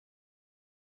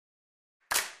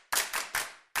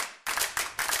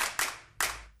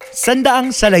Sandaang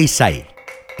Salaysay,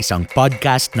 isang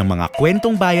podcast ng mga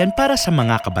kwentong bayan para sa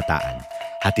mga kabataan.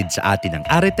 Hatid sa atin ng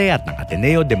Arete at ng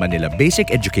Ateneo de Manila Basic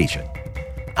Education.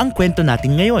 Ang kwento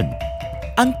natin ngayon,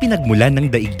 ang pinagmulan ng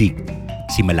daigdig,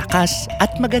 si Malakas at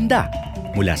Maganda,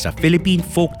 mula sa Philippine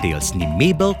Folktales ni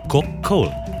Mabel Cook Cole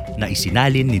na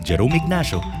isinalin ni Jerome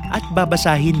Ignacio at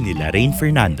babasahin ni Laraine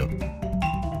Fernando.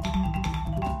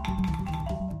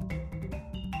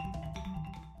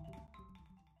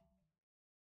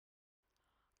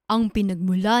 Ang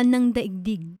pinagmulan ng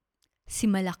daigdig, si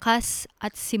Malakas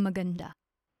at si Maganda.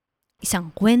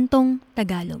 Isang kwentong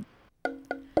Tagalog.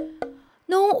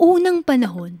 Noong unang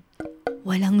panahon,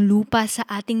 walang lupa sa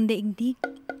ating daigdig.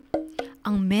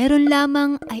 Ang meron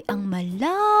lamang ay ang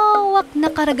malawak na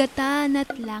karagatan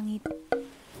at langit.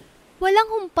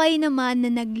 Walang humpay naman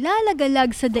na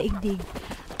naglalagalag sa daigdig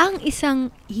ang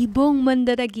isang ibong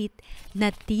mandaragit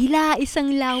na tila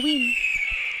isang lawin.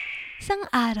 Isang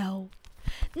araw,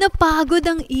 napagod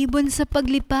ang ibon sa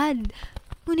paglipad,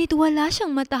 ngunit wala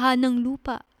siyang matahan ng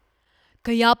lupa.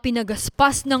 Kaya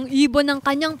pinagaspas ng ibon ang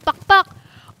kanyang pakpak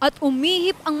at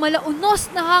umihip ang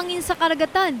malaunos na hangin sa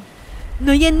karagatan.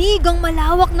 Nayanig ang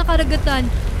malawak na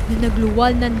karagatan na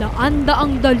nagluwal ng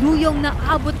daan-daang daluyong na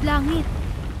abot langit.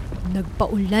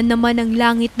 Nagpaunlan naman ang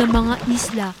langit ng mga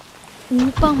isla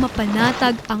upang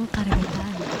mapanatag ang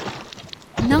karagatan.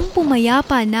 Nang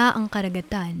pumayapa na ang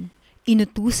karagatan,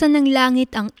 inutusan ng langit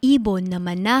ang ibon na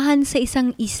manahan sa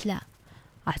isang isla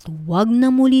at huwag na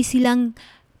muli silang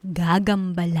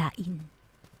gagambalain.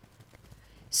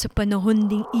 Sa panahon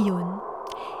ding iyon,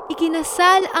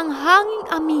 ikinasal ang hanging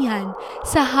amihan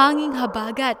sa hanging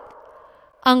habagat.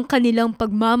 Ang kanilang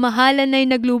pagmamahalan ay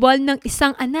nagluwal ng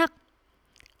isang anak,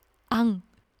 ang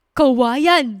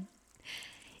kawayan.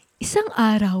 Isang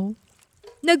araw,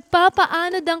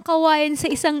 nagpapaanod ang kawayan sa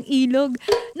isang ilog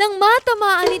nang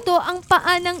matamaan nito ang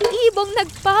paa ng ibong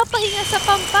nagpapahinga sa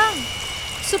pampang.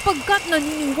 Sapagkat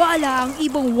naniniwala ang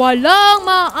ibong walang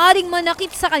maaaring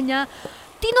manakit sa kanya,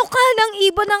 tinukal ng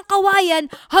ibon ang kawayan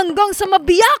hanggang sa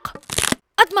mabiyak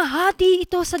at mahati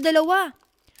ito sa dalawa.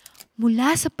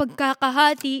 Mula sa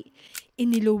pagkakahati,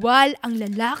 iniluwal ang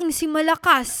lalaking si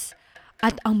Malakas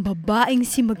at ang babaeng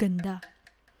si Maganda.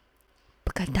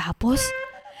 Pagkatapos,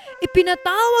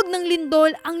 ipinatawag ng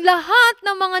lindol ang lahat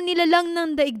ng mga nilalang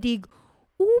ng daigdig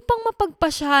upang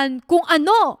mapagpasyahan kung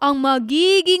ano ang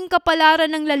magiging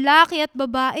kapalaran ng lalaki at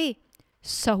babae.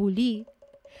 Sa huli,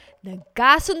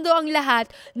 nagkasundo ang lahat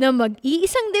na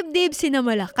mag-iisang dibdib sina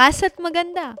Malakas at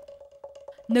Maganda.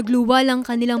 Nagluwal ang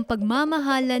kanilang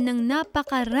pagmamahalan ng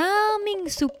napakaraming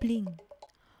supling.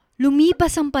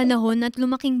 Lumipas ang panahon at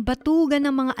lumaking batugan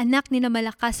ng mga anak ni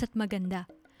Malakas at Maganda.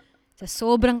 Sa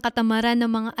sobrang katamaran ng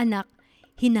mga anak,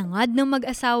 hinangad ng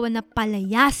mag-asawa na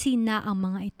palayasin na ang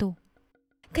mga ito.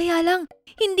 Kaya lang,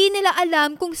 hindi nila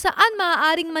alam kung saan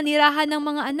maaaring manirahan ng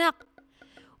mga anak.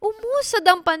 Umusad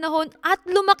ang panahon at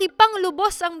lumaki pang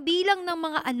lubos ang bilang ng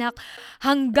mga anak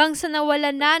hanggang sa nawala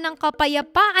na ng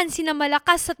kapayapaan sina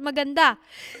Malakas at Maganda.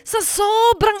 Sa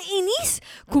sobrang inis,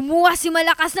 kumuha si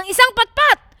Malakas ng isang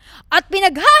patpat at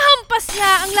pinaghahampas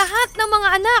niya ang lahat ng mga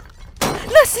anak.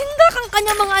 Nasindak ang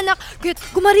kanyang mga anak, kaya't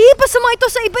gumaripas sa mga ito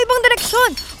sa iba-ibang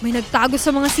direksyon. May nagtago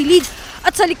sa mga silid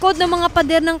at sa likod ng mga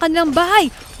pader ng kanilang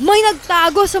bahay. May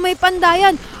nagtago sa may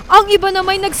pandayan. Ang iba na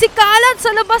may nagsikalat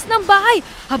sa labas ng bahay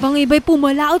habang iba'y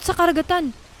pumalaot sa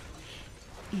karagatan.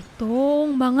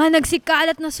 Itong mga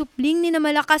nagsikalat na supling ni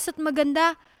Malakas at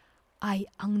Maganda ay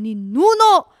ang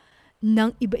ninuno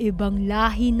ng iba-ibang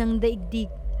lahi ng daigdig.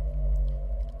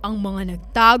 Ang mga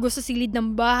nagtago sa silid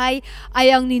ng bahay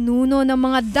ay ang ninuno ng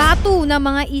mga datu ng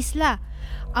mga isla.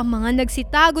 Ang mga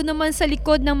nagsitago naman sa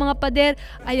likod ng mga pader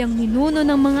ay ang ninuno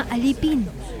ng mga alipin.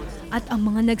 At ang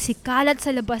mga nagsikalat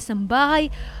sa labas ng bahay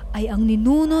ay ang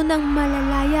ninuno ng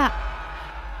malalaya.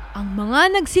 Ang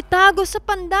mga nagsitago sa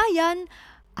pandayan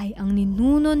ay ang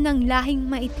ninuno ng lahing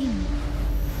maitim.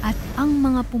 At ang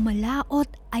mga pumalaot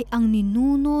ay ang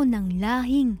ninuno ng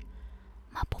lahing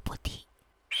mapuputi.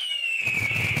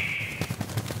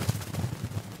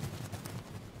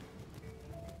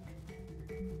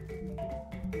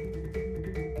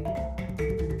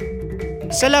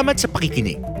 Salamat sa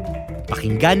pakikinig.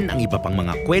 Pakinggan ang iba pang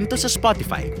mga kwento sa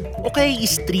Spotify o kaya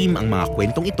i-stream ang mga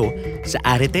kwentong ito sa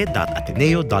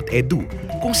arete.ateneo.edu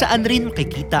kung saan rin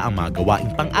makikita ang mga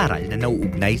gawaing pang-aral na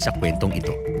nauugnay sa kwentong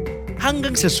ito.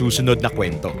 Hanggang sa susunod na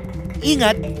kwento.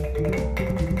 Ingat!